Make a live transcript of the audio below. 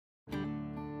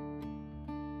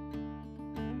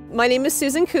My name is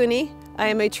Susan Cooney. I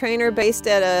am a trainer based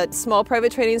at a small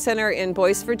private training center in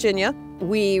Boyce, Virginia.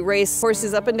 We race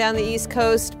horses up and down the East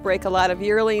Coast, break a lot of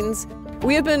yearlings.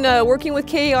 We have been working with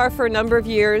KER for a number of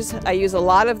years. I use a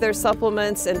lot of their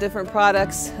supplements and different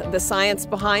products. The science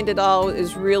behind it all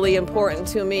is really important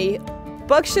to me.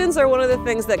 Buck shins are one of the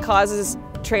things that causes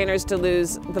trainers to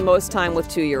lose the most time with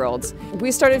 2-year-olds.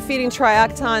 We started feeding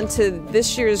Triacton to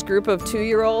this year's group of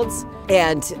 2-year-olds,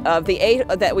 and of the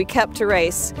 8 that we kept to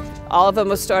race, all of them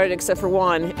have started except for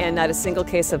 1, and not a single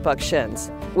case of buck shins,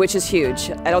 which is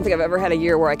huge. I don't think I've ever had a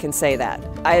year where I can say that.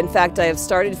 In fact, I have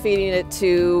started feeding it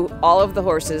to all of the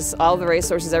horses, all of the race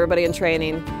horses, everybody in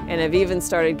training, and I've even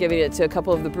started giving it to a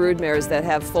couple of the brood mares that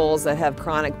have foals that have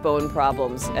chronic bone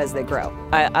problems as they grow.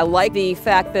 I like the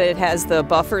fact that it has the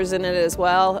buffers in it as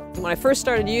well. When I first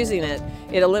started using it,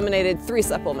 it eliminated 3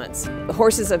 supplements. The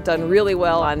horses have done really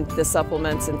well on the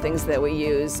supplements and things that we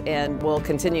use and will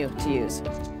continue to use.